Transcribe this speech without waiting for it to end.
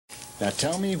Now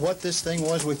tell me what this thing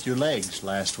was with your legs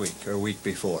last week or week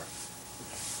before.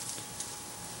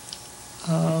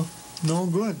 No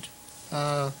good.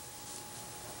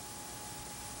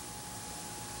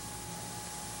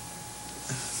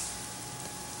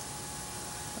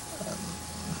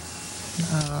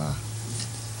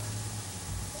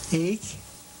 Ache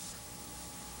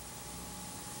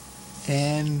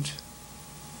and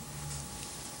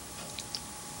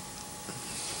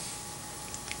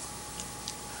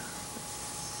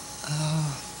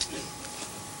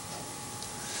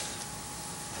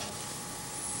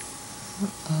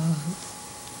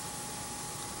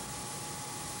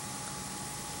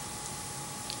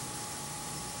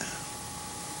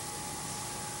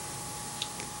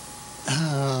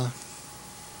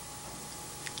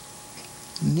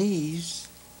knees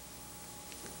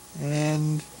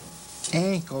and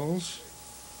ankles.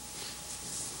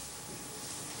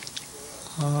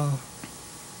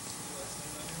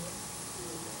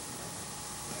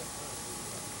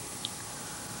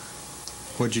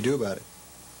 What'd you do about it?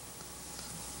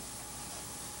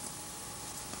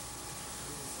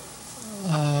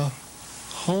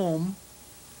 Home,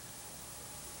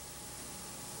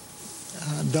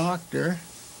 doctor,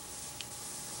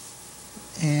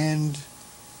 and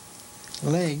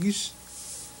legs.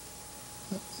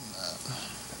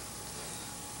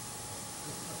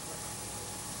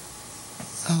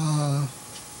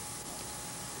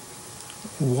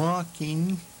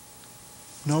 Walking,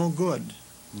 no good.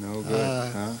 No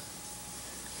good, huh?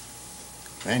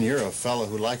 Man, you're a fellow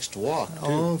who likes to walk, too.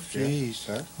 Oh, jeez.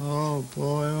 Huh? Oh,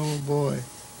 boy, oh, boy.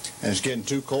 And it's getting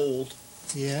too cold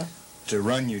Yeah, to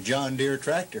run your John Deere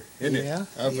tractor, isn't Yeah,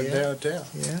 it? Up and yeah. downtown.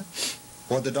 yeah.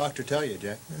 What'd the doctor tell you,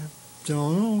 Jack?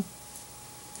 Don't know.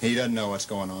 He doesn't know what's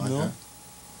going on, No. huh?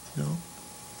 No.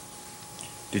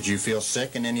 Did you feel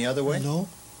sick in any other way? No.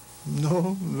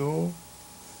 No, no.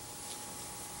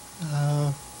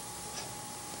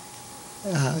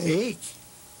 Ache.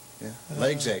 Yeah.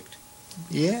 Legs ached.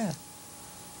 Yeah.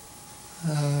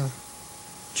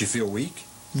 Did you feel weak?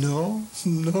 No,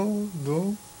 no,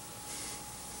 no.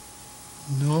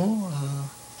 No,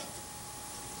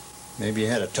 Maybe you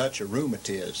had a touch of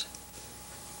rheumatiz.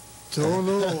 don't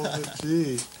know, but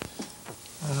gee.